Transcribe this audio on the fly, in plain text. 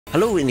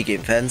Hello indie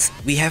game fans,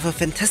 we have a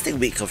fantastic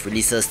week of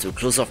releases to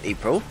close off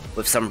April,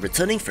 with some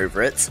returning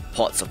favourites,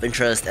 ports of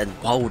interest and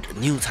wild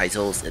new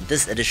titles in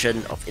this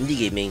edition of Indie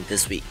Gaming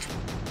this week.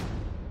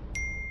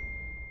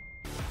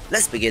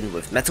 Let's begin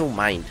with Metal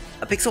Mind,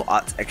 a pixel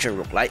art action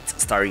roguelite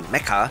starring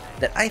Mecha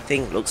that I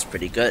think looks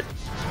pretty good.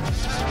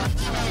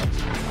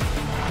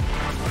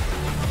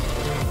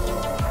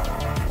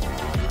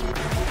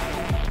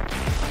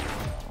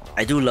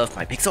 I do love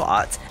my pixel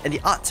art, and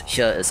the art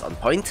here is on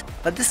point,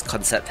 but this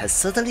concept has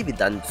certainly been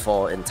done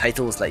before in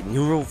titles like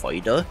Neural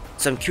Voider,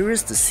 so I'm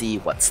curious to see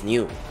what's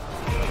new.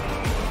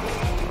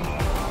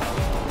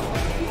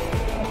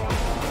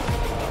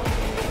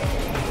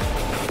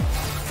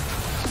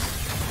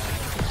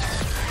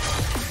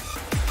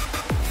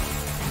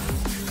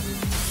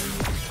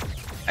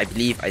 I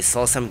believe I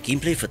saw some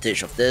gameplay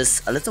footage of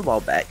this a little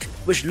while back,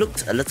 which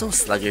looked a little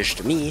sluggish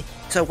to me,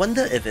 so I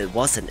wonder if it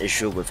was an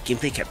issue with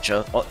gameplay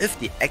capture or if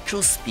the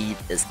actual speed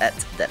is at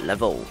that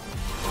level.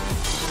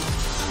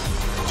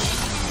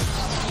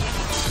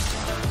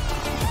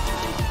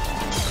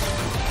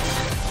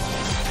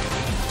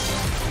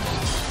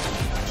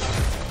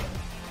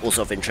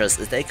 Also of interest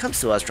is that it comes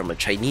to us from a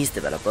Chinese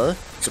developer,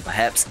 so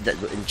perhaps that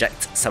will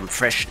inject some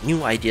fresh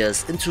new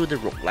ideas into the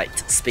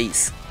roguelite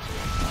space.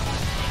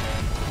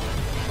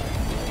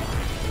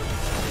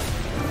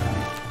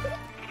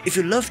 If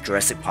you love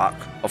Jurassic Park,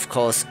 of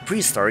course,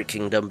 Prehistoric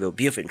Kingdom will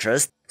be of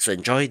interest, so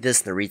enjoy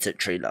this narrated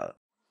trailer.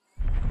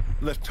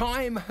 The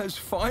time has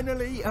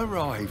finally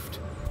arrived.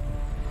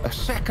 A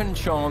second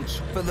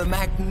chance for the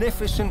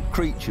magnificent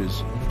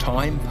creatures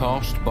time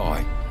passed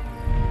by.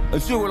 A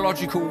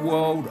zoological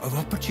world of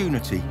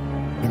opportunity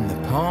in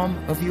the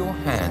palm of your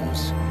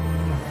hands.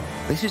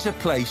 This is a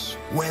place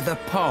where the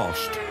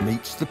past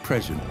meets the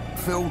present,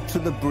 filled to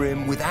the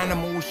brim with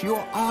animals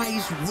your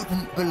eyes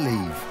wouldn't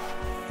believe.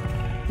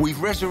 We've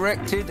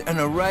resurrected an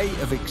array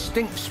of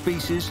extinct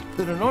species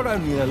that are not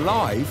only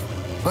alive,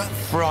 but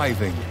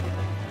thriving.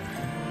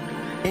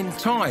 In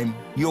time,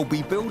 you'll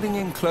be building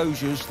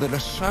enclosures that are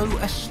so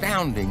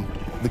astounding,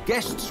 the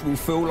guests will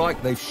feel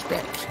like they've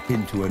stepped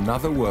into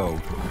another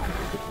world.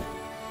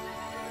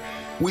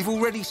 We've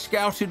already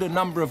scouted a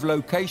number of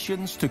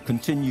locations to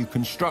continue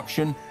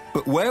construction,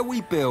 but where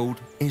we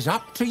build is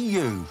up to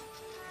you.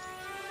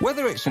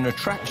 Whether it's an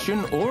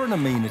attraction or an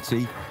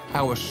amenity,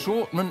 our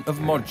assortment of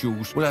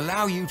modules will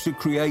allow you to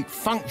create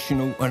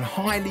functional and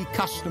highly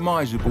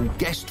customizable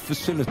guest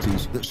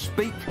facilities that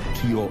speak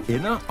to your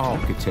inner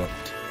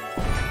architect.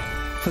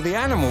 For the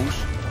animals,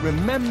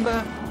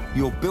 remember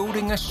you're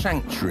building a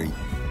sanctuary,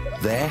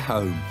 their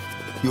home.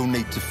 You'll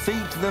need to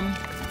feed them,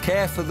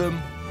 care for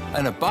them,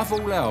 and above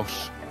all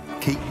else,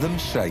 keep them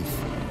safe.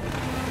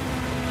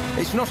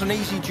 It's not an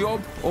easy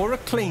job or a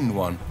clean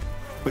one,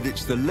 but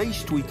it's the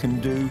least we can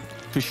do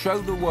to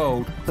show the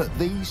world that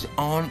these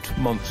aren't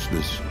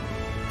monsters.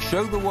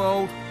 Show the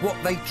world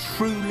what they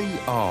truly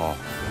are,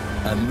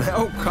 and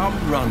they'll come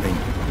running.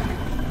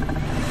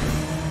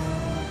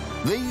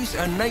 These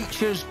are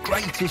nature's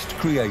greatest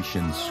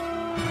creations.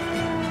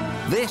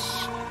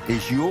 This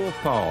is your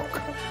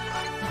park.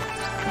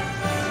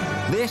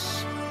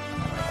 This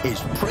is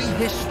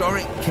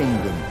Prehistoric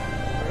Kingdom.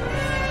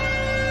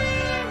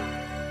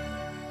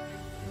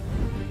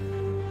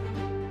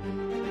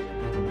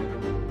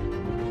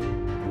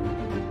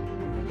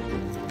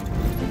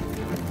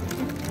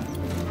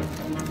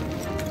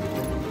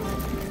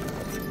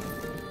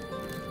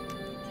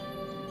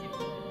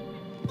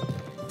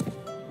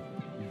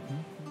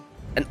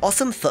 An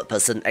awesome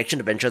third-person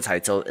action-adventure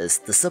title is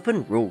The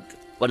Serpent Rogue,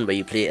 one where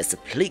you play as a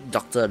plague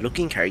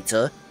doctor-looking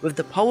character with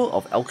the power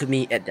of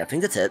alchemy at their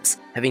fingertips,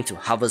 having to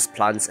harvest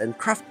plants and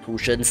craft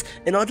potions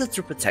in order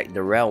to protect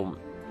the realm.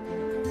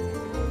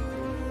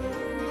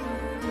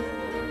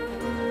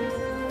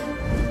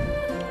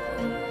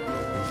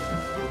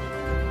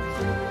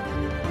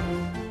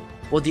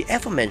 While the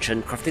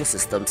aforementioned crafting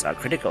systems are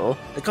critical,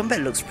 the combat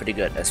looks pretty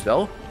good as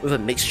well, with a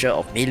mixture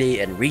of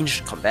melee and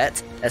ranged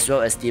combat, as well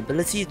as the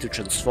ability to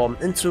transform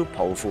into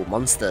powerful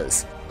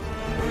monsters.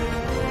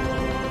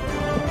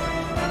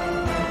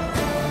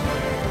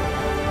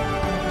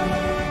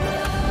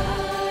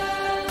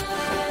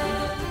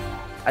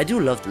 I do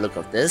love the look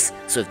of this,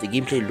 so if the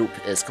gameplay loop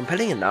is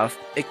compelling enough,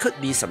 it could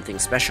be something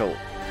special.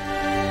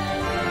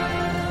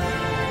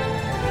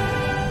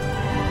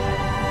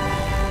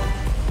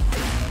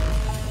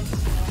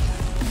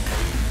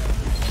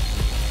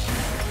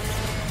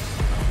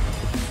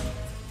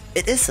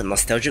 It is a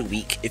nostalgic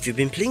week if you've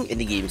been playing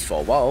indie games for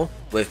a while,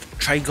 with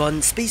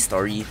Trigon Space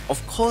Story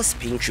of course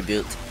paying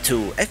tribute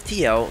to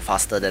FTL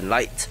Faster Than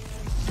Light.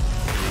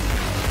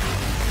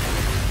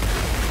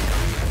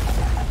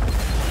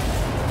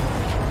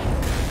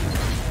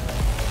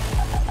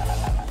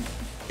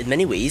 In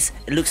many ways,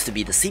 it looks to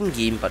be the same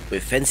game but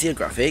with fancier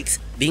graphics,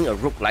 being a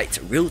roguelite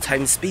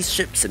real-time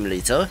spaceship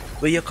simulator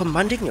where you're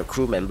commanding your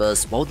crew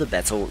members while the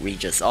battle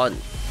rages on.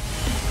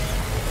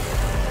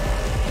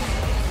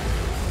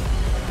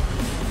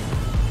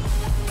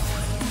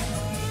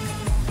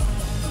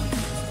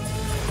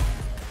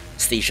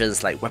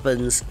 Stations like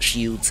weapons,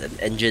 shields, and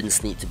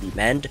engines need to be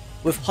manned,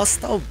 with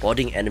hostile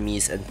boarding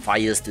enemies and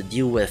fires to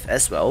deal with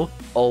as well,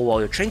 all while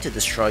you're trying to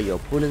destroy your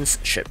opponent's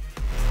ship.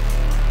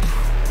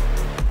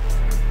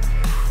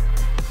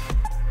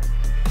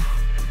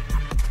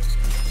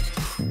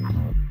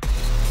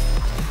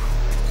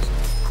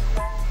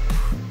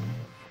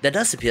 There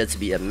does appear to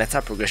be a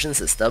meta progression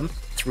system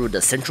through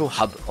the central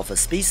hub of a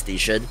space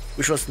station,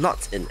 which was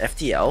not in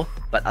FTL,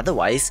 but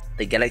otherwise,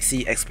 the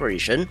galaxy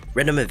exploration,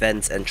 random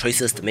events and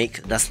choices to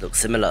make does look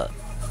similar.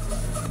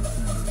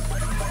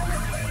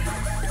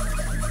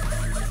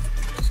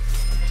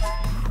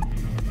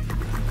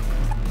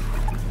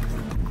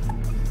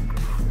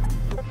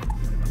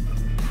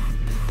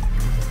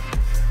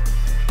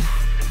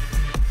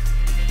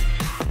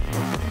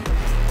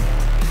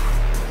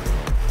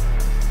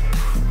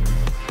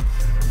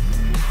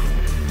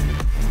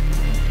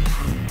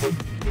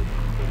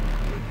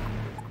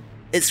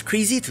 It's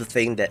crazy to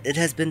think that it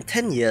has been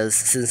 10 years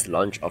since the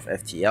launch of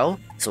FTL,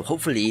 so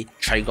hopefully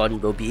Trigon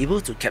will be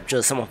able to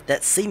capture some of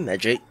that same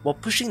magic while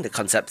pushing the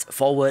concept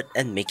forward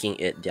and making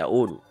it their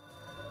own.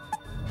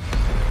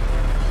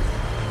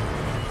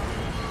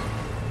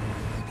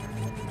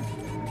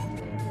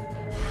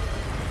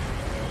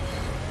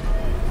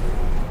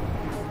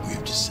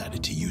 We've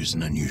decided to use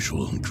an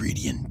unusual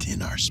ingredient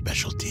in our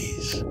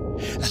specialties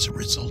as a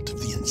result of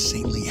the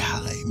insanely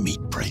high meat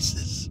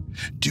prices.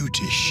 Due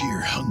to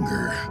sheer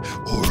hunger,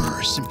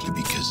 or simply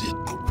because it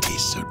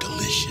tastes so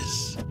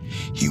delicious,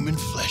 human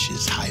flesh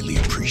is highly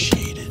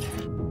appreciated.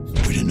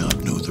 We do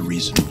not know the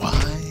reason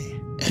why,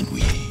 and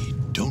we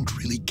don't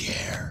really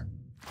care.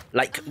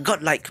 Like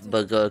Godlike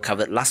Burger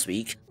covered last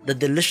week, the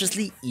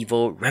deliciously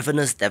evil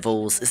Ravenous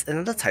Devils is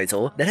another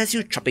title that has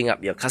you chopping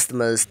up your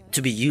customers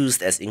to be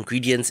used as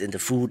ingredients in the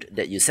food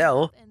that you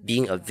sell,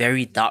 being a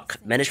very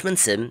dark management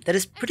sim that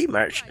is pretty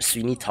much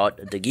Sweeney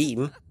Todd the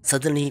game,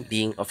 certainly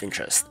being of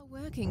interest.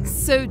 Working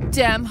so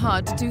damn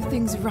hard to do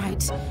things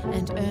right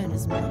and earn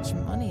as much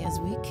money as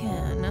we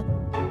can.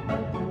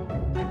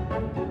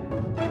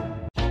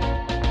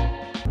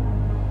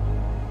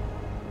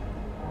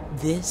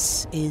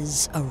 This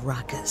is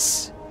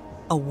Arrakis,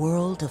 a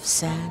world of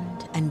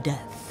sand and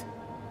death,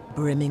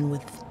 brimming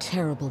with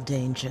terrible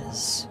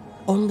dangers,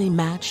 only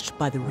matched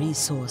by the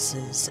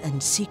resources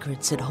and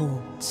secrets it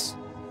holds.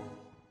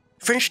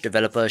 French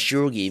developer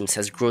Shiro Games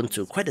has grown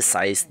to quite a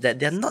size that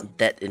they're not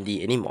that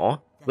indie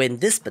anymore, where in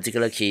this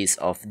particular case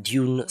of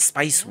Dune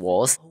Spice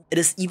Wars, it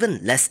is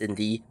even less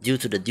indie due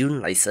to the Dune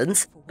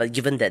license, but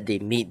given that they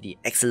made the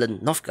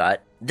excellent Novgard,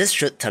 this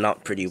should turn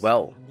out pretty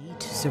well. Need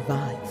to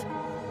survive.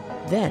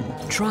 Then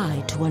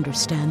try to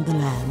understand the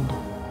land.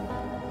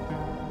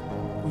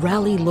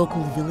 Rally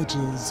local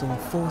villages or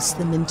force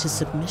them into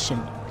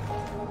submission.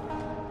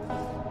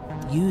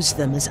 Use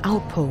them as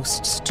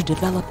outposts to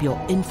develop your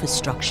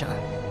infrastructure.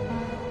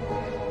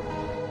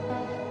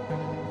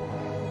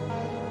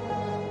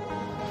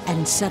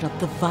 And set up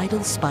the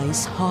vital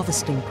spice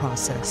harvesting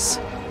process.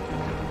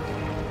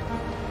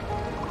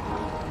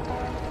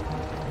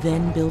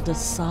 Then build a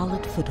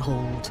solid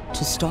foothold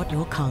to start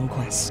your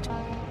conquest.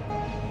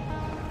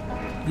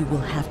 You will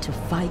have to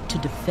fight to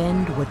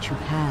defend what you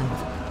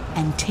have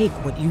and take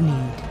what you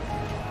need.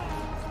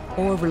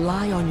 Or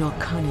rely on your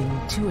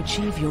cunning to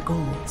achieve your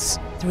goals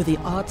through the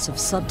arts of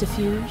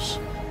subterfuge,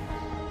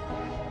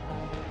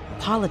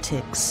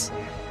 politics,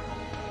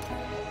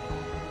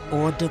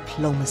 or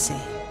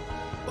diplomacy.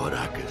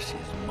 Arrakis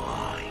is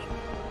mine.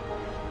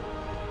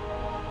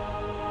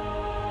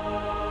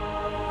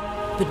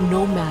 But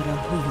no matter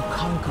who you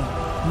conquer,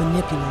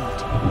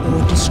 manipulate,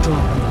 or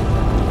destroy,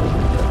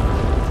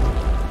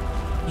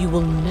 you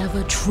will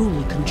never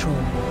truly control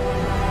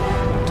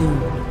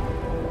Dune.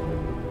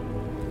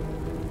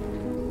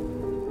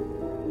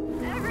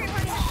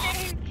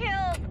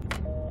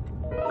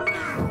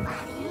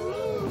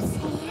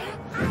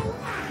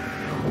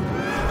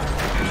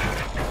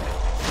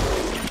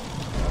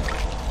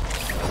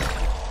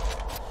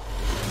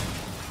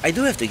 I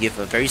do have to give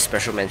a very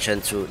special mention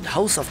to the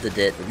House of the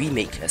Dead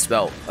remake as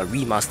well, a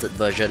remastered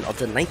version of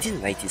the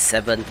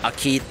 1997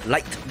 arcade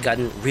light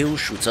gun rail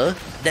shooter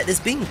that is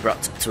being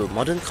brought to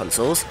modern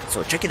consoles,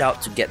 so check it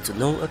out to get to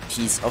know a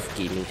piece of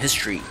gaming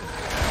history.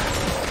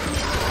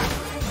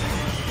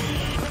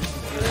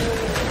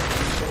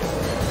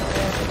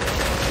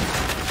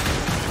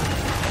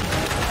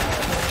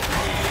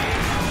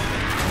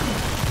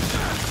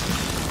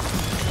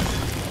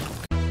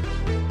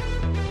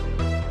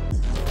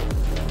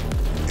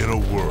 In a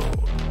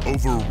world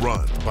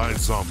overrun by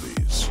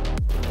zombies,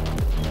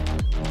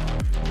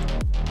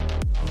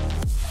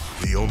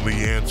 the only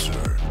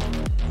answer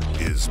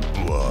is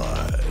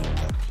blood.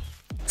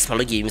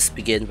 Smaller games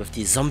begin with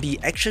the zombie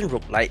action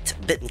roguelite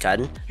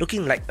Bitgun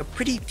looking like a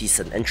pretty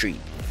decent entry.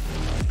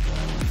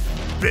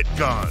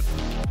 Bitgun.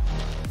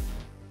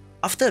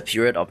 After a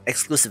period of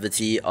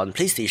exclusivity on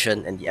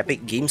PlayStation and the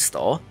Epic Games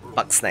Store,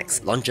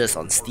 Bugsnax launches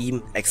on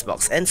Steam,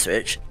 Xbox and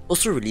Switch,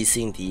 also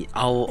releasing the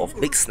Hour of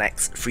Big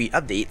Snacks free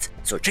update,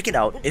 so check it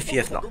out if you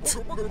have not.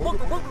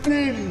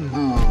 Did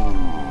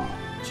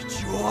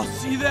you all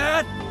see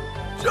that?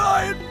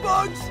 giant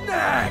bug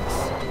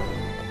snacks!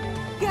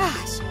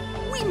 Gosh,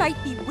 we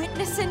might be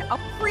witnessing a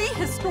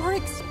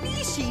prehistoric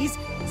species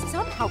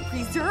somehow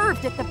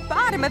preserved at the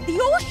bottom of the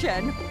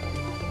ocean.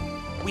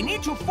 We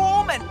need to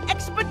form an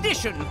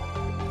expedition.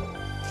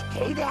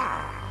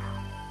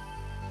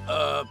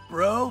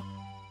 Bro?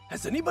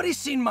 Has anybody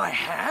seen my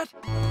hat?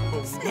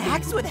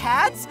 Snacks with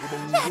hats?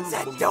 That's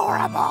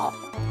adorable!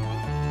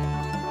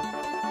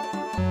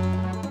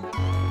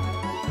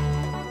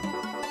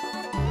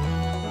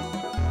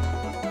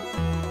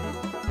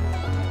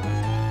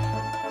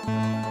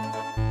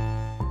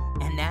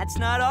 And that's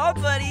not all,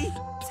 buddy.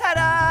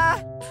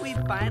 Ta-da! We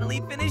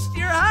finally finished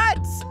your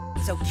huts!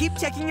 So keep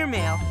checking your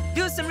mail,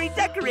 do some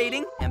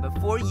redecorating, and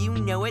before you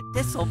know it,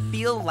 this'll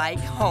feel like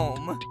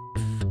home.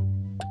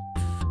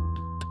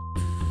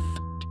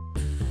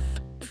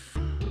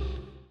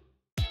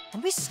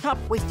 Can we stop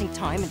wasting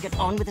time and get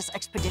on with this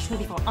expedition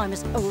before I'm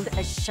as old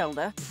as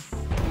Shelda?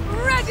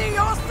 Ready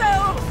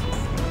yourselves!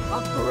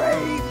 A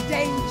grave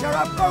danger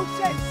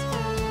approaches!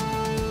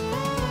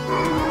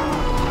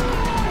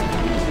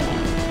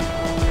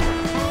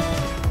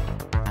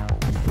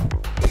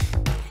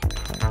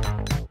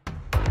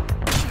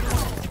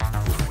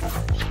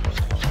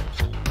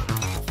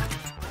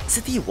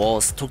 City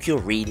Wars Tokyo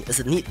Rain is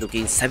a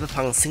neat-looking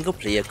cyberpunk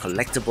single-player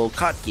collectible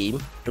card game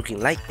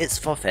looking like it's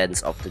for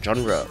fans of the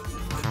genre.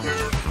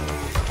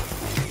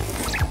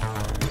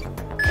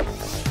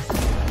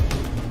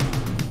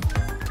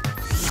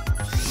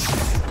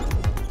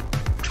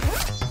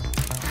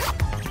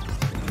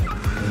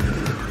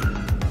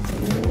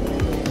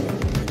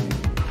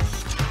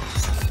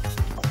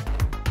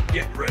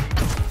 Get ready.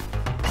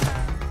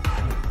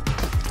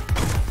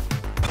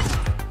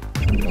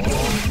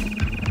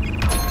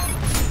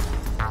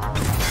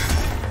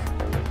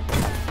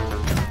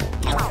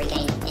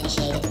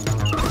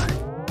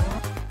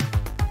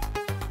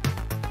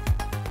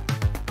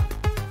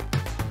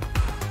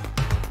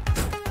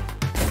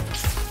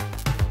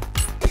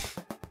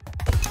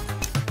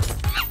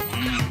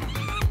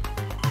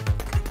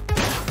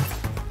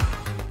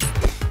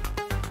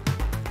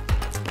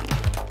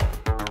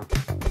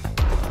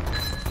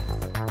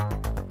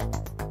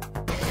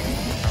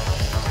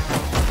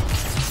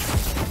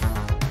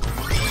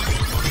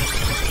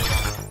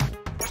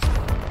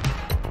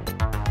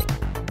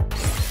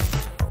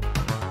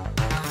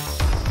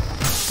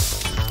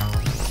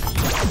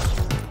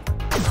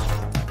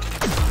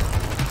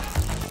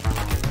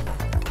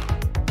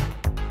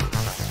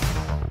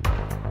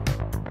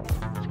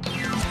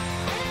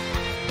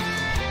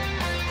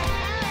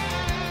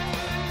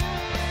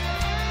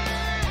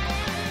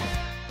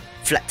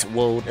 Flat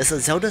World is a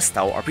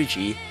Zelda-style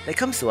RPG that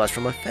comes to us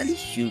from a fairly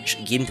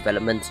huge game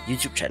development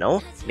YouTube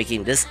channel,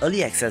 making this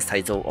early access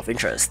title of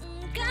interest.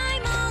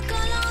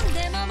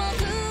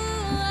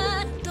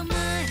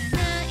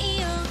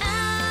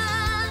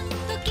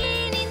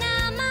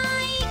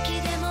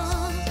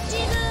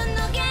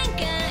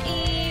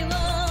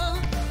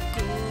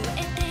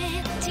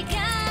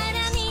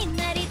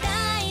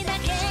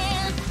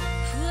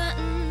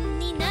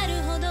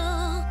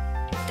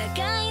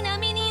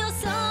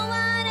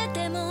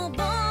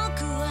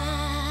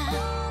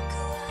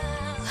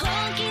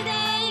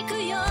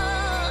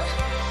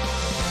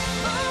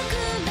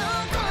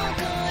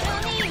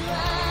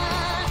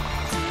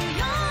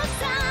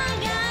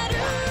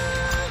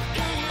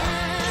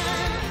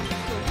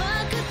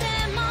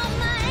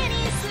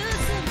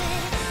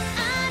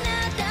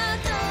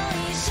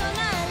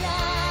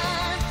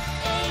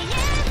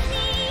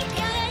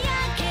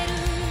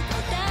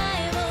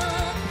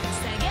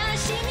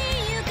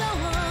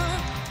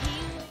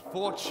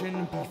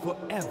 Fortune be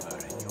forever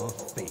in your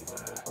favor.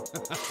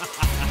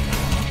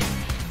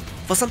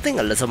 For something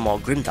a little more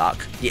grimdark,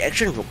 the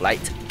action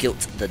roguelite Guilt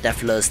the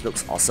Deathless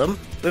looks awesome,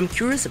 but I'm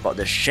curious about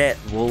the shared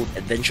world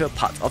adventure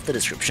part of the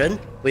description,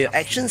 where your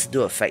actions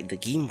do affect the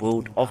game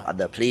world of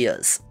other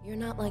players. You're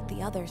not like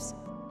the others.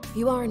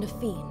 You aren't a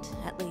fiend,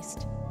 at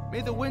least.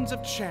 May the winds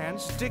of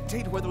chance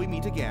dictate whether we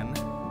meet again.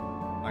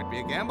 Might be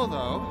a gamble,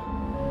 though.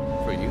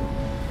 For you.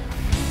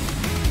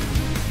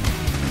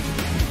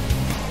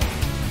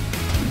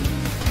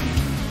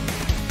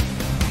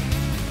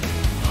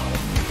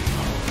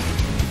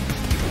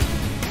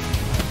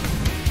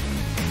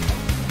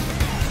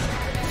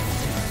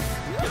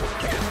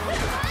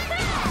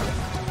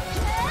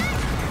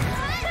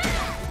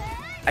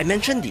 I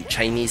mentioned the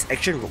Chinese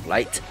action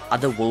roguelite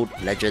Otherworld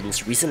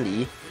Legends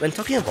recently when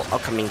talking about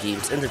upcoming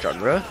games in the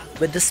genre,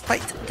 where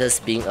despite this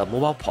being a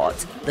mobile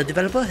port, the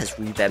developer has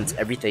revamped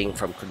everything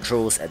from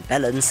controls and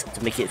balance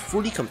to make it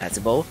fully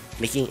compatible,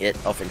 making it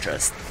of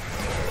interest.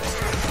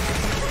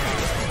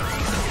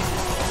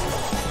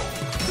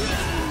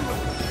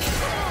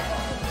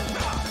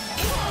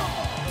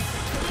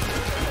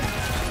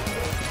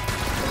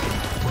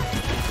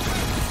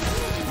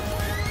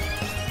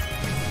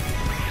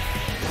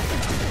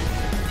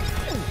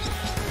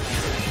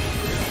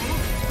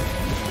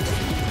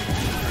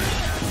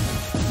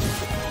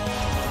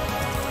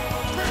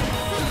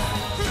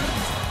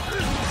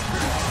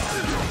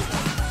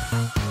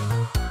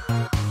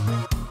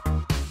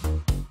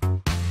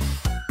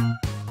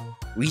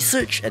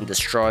 Research and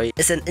Destroy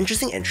is an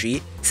interesting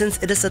entry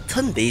since it is a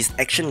turn-based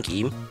action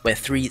game where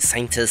 3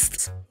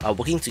 scientists are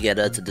working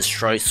together to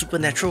destroy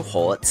supernatural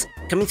hordes,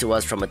 coming to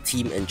us from a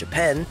team in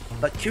Japan,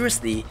 but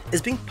curiously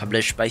is being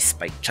published by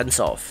Spike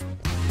Chunsoft.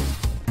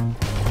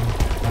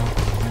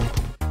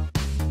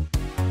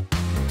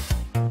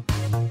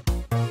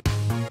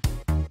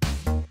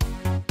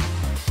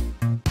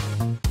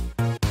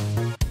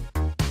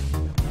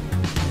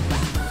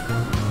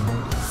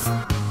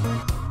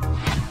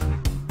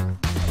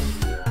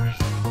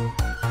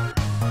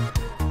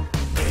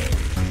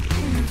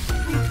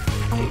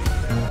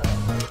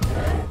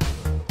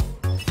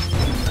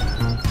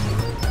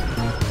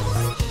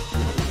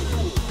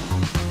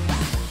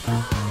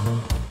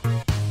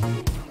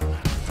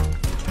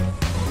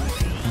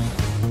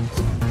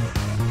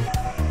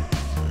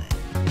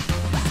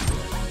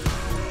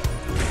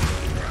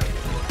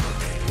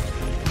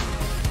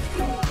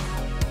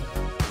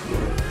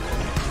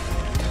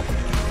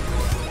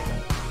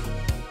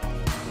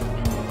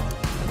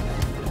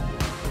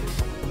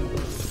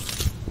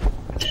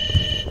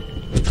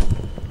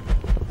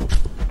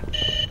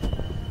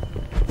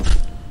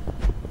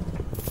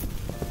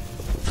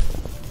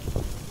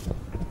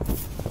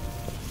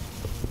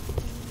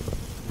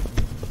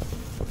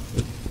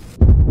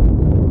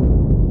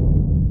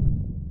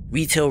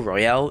 Retail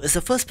Royale is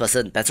a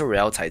first-person Battle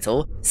Royale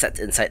title set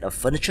inside a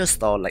furniture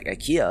store like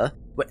IKEA,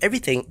 where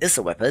everything is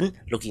a weapon,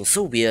 looking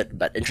so weird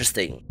but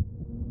interesting.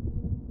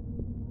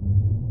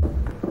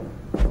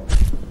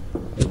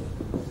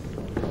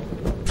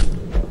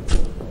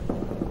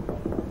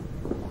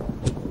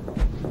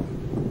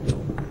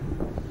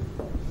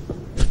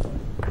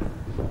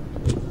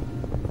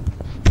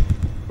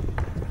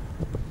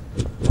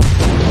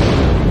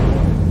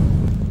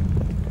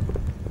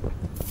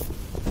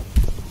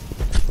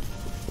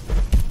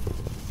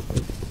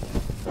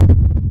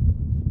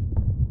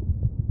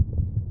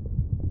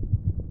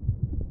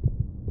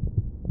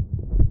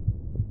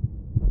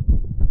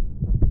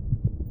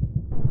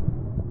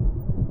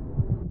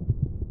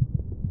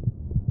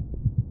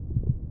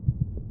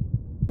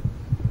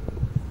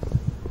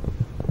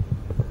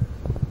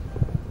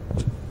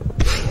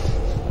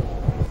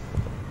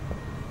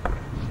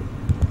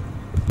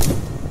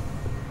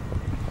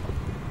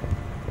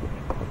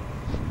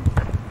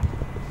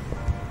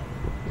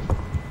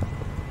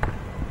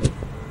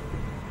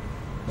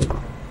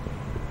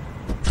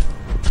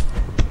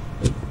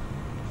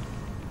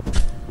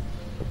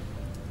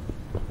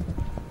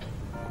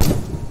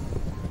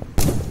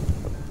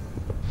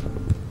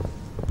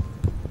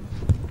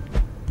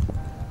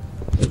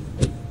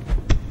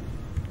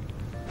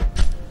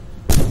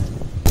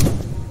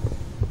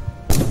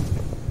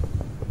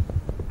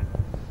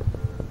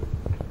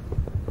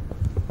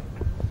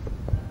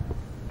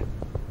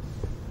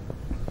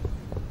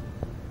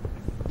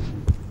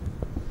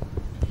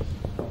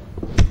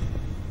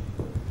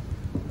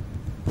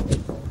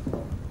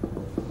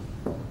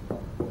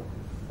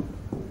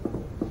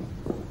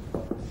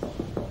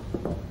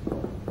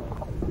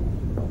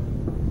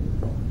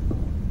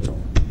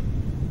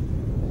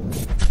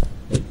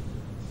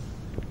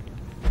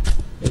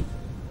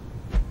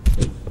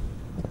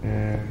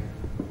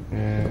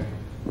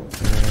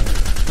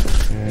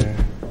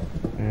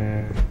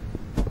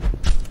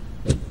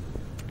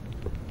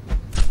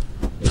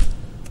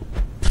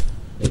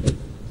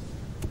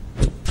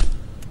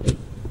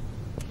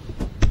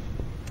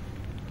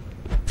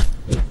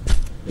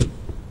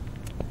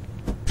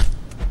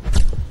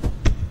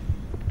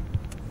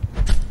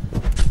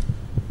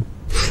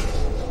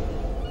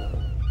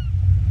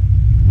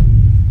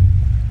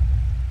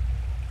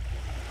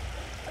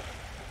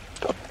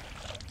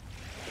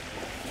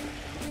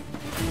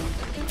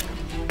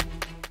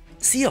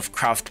 Sea of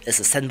Craft is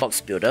a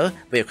sandbox builder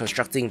where you're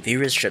constructing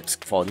various ships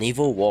for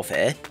naval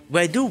warfare,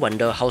 where I do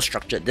wonder how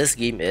structured this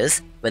game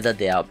is, whether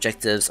there are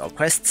objectives or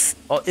quests,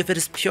 or if it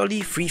is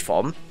purely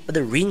freeform, but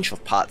the range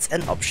of parts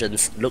and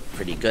options look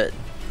pretty good.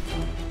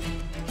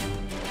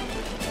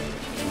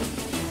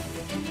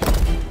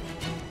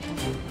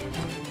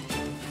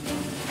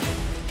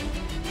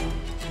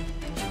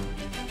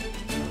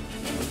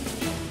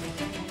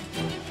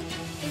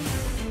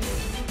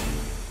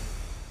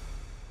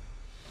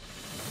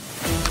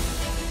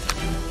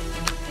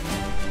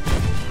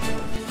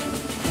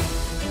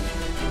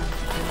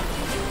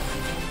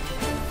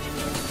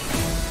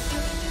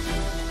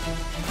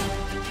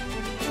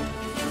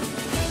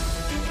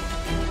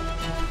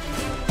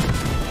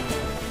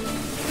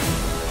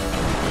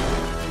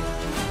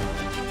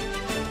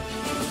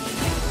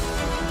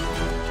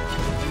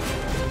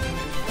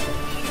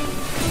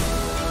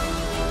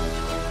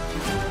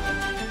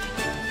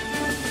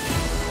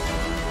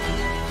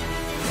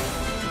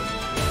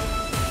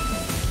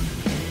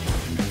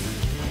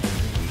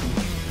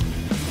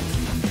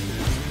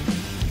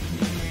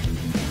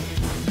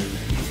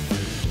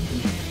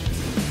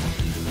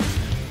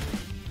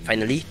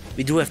 Finally,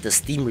 we do have the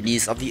Steam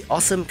release of the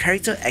awesome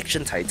character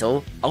action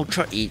title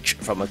Ultra Age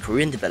from a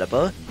Korean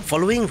developer,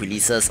 following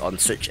releases on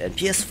Switch and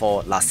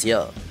PS4 last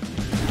year.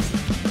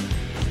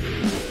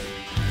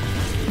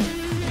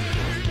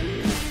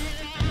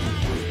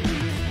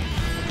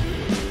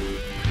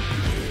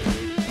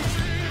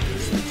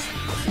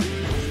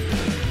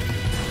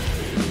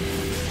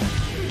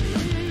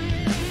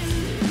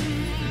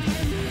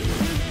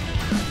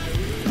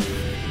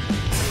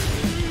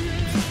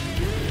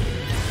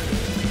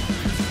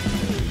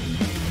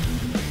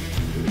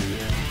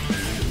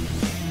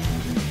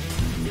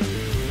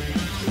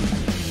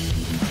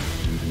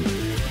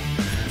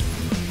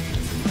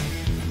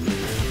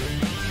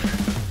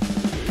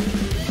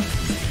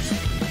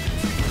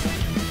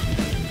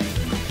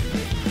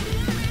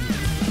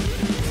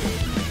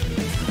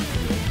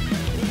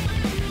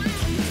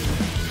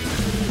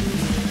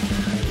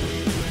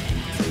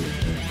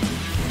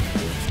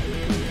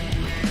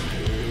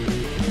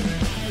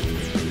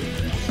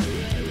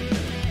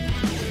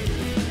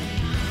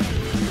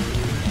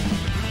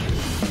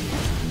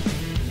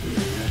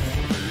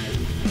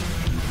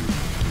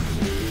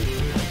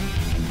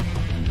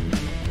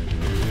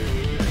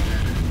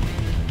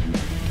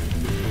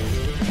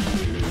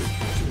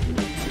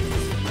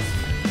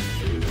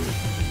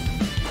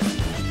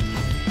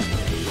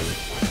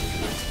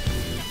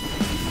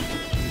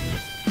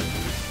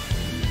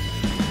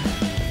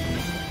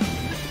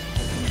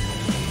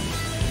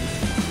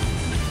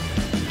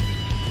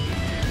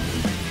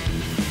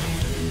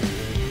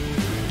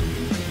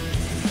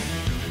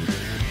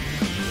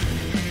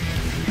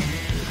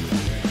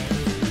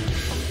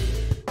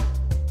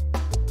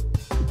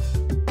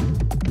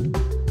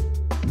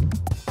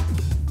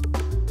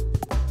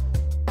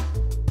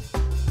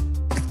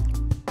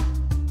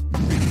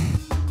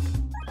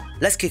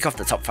 Let's kick off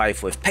the top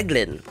 5 with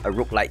Peglin, a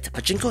roguelite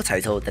pachinko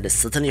title that is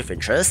certainly of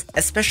interest,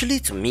 especially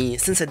to me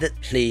since I did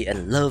play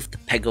and loved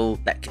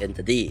Peggle back in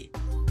the day.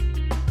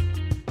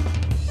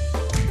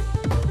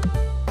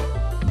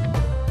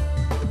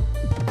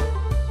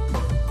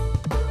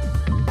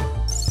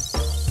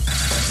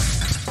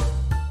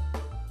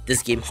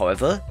 This game,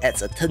 however,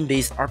 adds a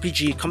turn-based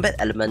RPG combat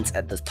element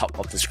at the top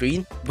of the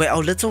screen, where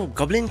our little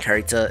goblin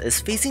character is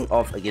facing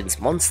off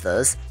against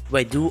monsters, where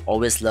I do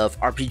always love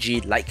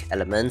RPG-like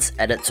elements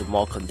added to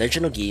more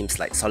conventional games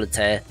like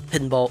solitaire,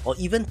 pinball, or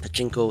even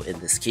pachinko in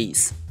this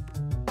case.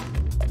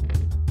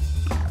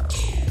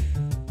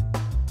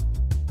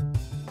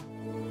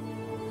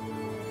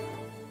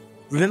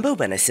 Remember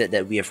when I said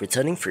that we have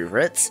returning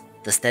favourites?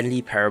 The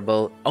Stanley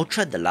Parable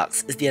Ultra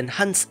Deluxe is the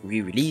enhanced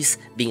re-release,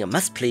 being a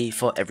must-play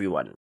for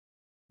everyone.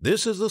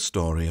 This is the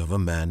story of a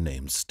man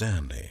named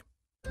Stanley.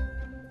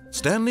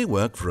 Stanley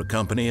worked for a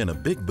company in a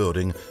big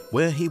building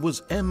where he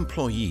was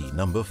employee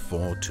number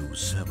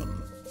 427.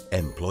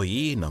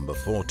 Employee number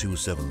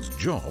 427's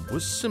job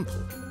was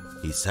simple.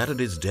 He sat at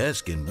his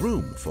desk in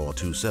room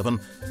 427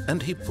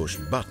 and he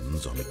pushed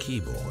buttons on a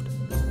keyboard.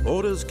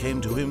 Orders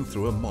came to him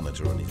through a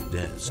monitor on his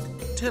desk,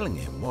 telling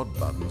him what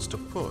buttons to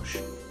push,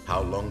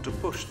 how long to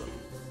push them,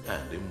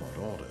 and in what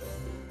order.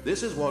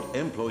 This is what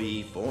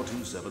employee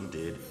 427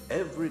 did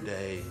every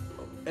day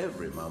of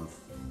every month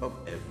of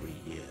every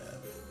year.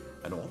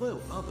 And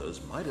although others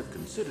might have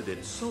considered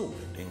it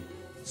soul-bending,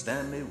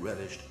 Stanley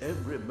relished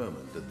every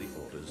moment that the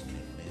orders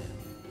came in,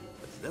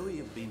 as though he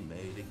had been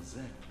made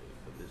exactly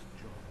for this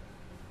job.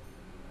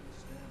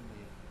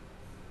 Stanley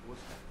was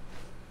happy.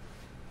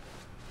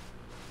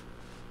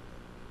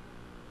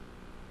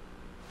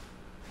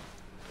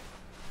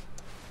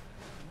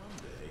 One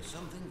day,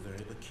 something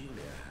very peculiar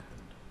happened.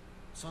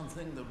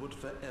 Something that would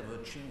forever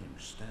change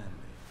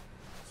Stanley.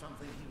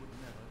 Something he would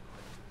never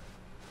quite.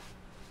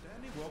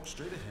 Stanley walked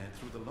straight ahead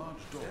through the large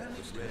door that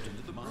led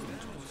into the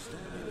building.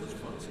 Stanley was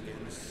once again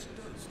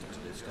stunned to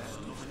this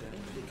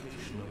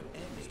indication of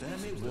any.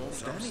 Stanley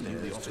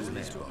knew the office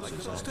next boss.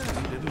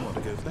 Stanley didn't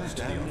want to go back.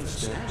 Stanley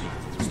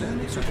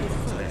took it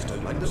first.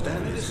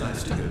 Stanley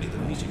decided to go to the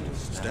meeting.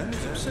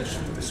 Stanley's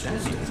obsession with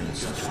Stanley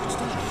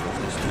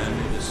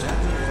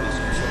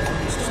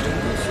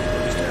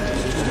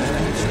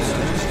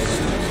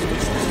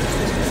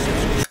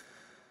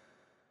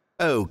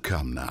Oh,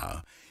 come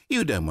now.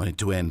 You don't want it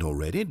to end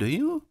already, do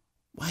you?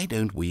 Why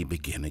don't we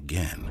begin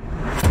again?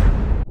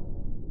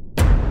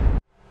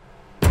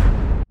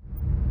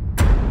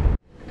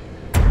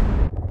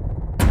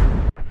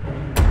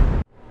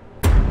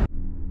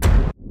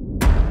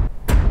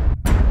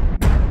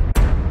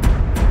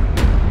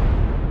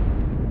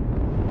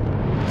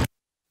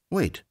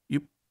 Wait,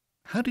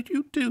 how did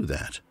you do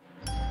that?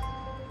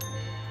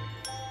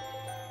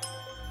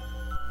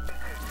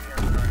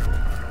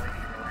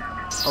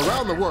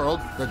 Around the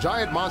world, the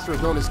giant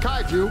monsters known as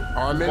kaiju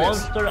are a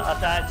menace. Monster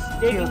attacks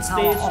taking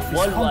place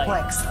worldwide.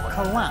 Complex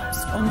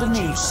collapsed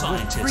underneath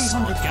scientists with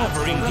 300 are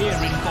gathering here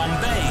in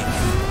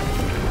Bombay.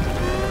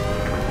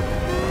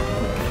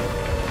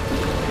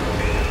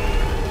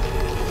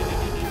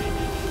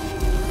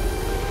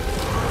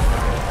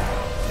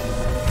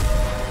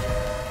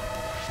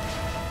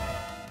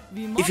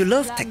 If you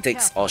love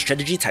tactics or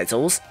strategy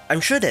titles,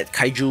 I'm sure that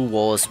Kaiju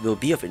Wars will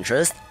be of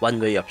interest, one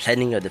where you're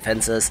planning your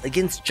defenses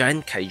against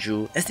giant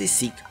kaiju as they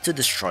seek to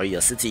destroy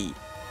your city.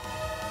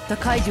 The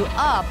kaiju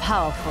are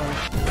powerful,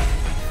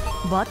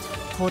 but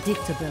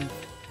predictable.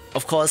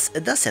 Of course,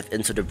 it does have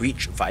Into the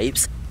Breach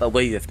vibes, but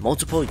where you have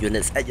multiple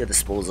units at your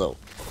disposal.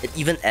 It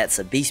even adds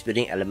a base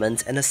building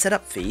element and a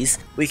setup phase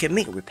where you can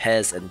make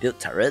repairs and build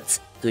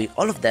turrets, doing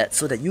all of that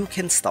so that you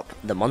can stop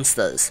the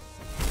monsters.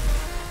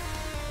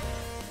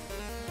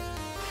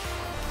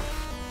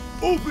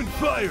 Open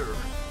fire!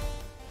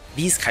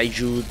 These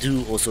kaiju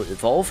do also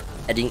evolve,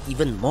 adding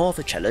even more of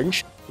a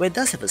challenge, where it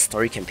does have a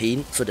story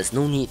campaign, so there's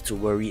no need to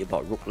worry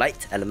about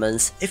roguelite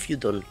elements if you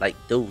don't like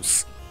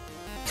those.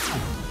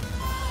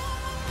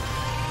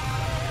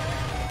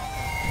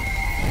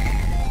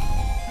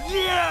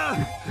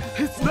 Yeah!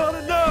 It's not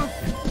enough!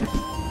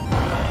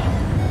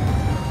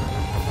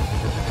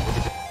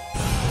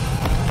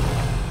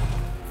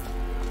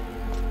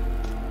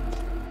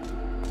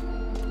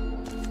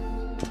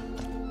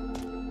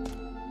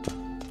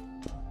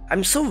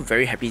 I'm so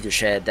very happy to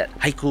share that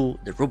Haiku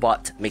the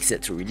Robot makes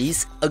it to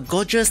release, a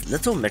gorgeous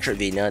little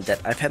Metroidvania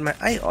that I've had my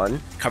eye on,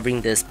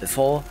 covering this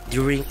before,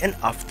 during and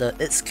after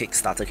its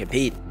Kickstarter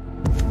campaign.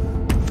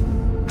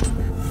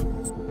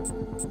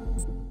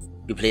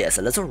 You play as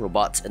a little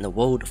robot in a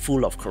world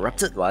full of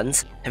corrupted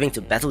ones, having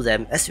to battle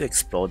them as you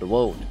explore the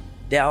world.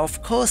 There are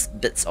of course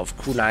bits of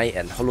Kunai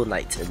and Hollow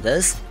Knight in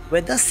this, where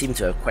it does seem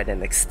to have quite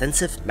an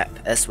extensive map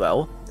as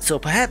well, so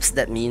perhaps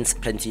that means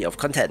plenty of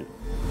content.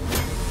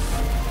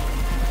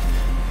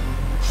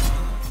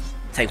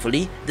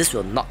 Thankfully, this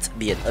will not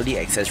be an early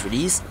access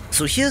release,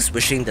 so here's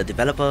wishing the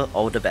developer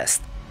all the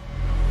best.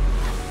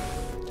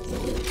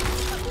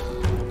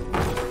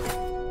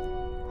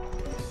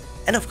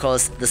 And of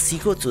course, the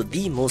sequel to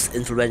the most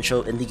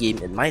influential indie game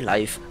in my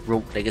life,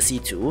 Rogue Legacy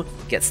 2,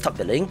 gets top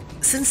billing,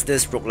 since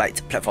this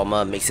roguelite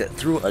platformer makes it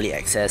through early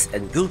access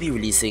and will be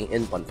releasing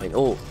in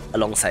 1.0,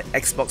 alongside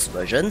Xbox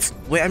versions,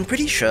 where I'm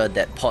pretty sure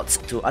that ports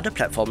to other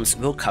platforms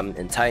will come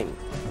in time.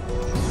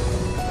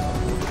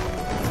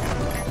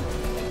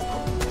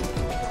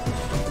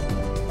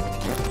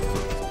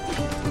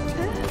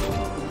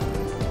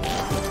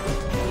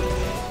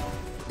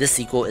 This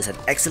sequel is an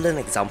excellent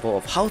example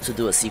of how to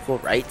do a sequel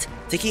right,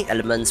 taking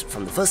elements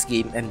from the first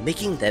game and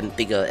making them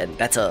bigger and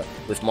better,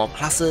 with more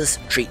classes,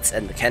 traits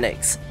and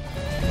mechanics.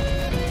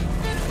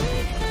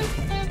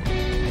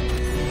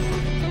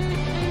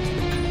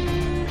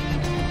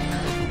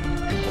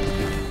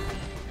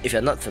 If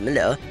you're not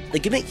familiar, the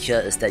gimmick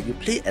here is that you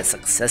play as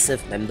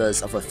successive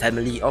members of a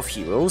family of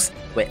heroes,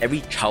 where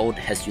every child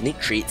has unique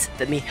traits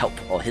that may help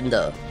or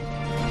hinder.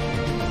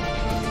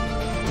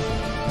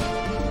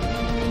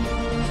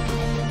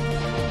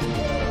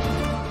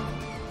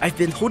 I've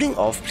been holding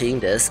off playing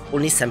this,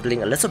 only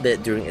sampling a little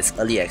bit during its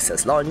early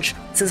access launch,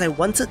 since I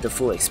wanted the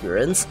full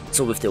experience,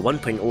 so with the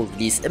 1.0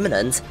 release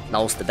imminent,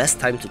 now's the best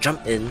time to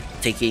jump in,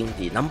 taking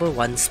the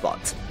 #1 spot.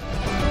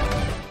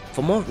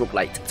 For more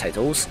roguelite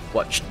titles,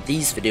 watch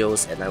these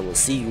videos and I will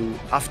see you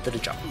after the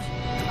jump.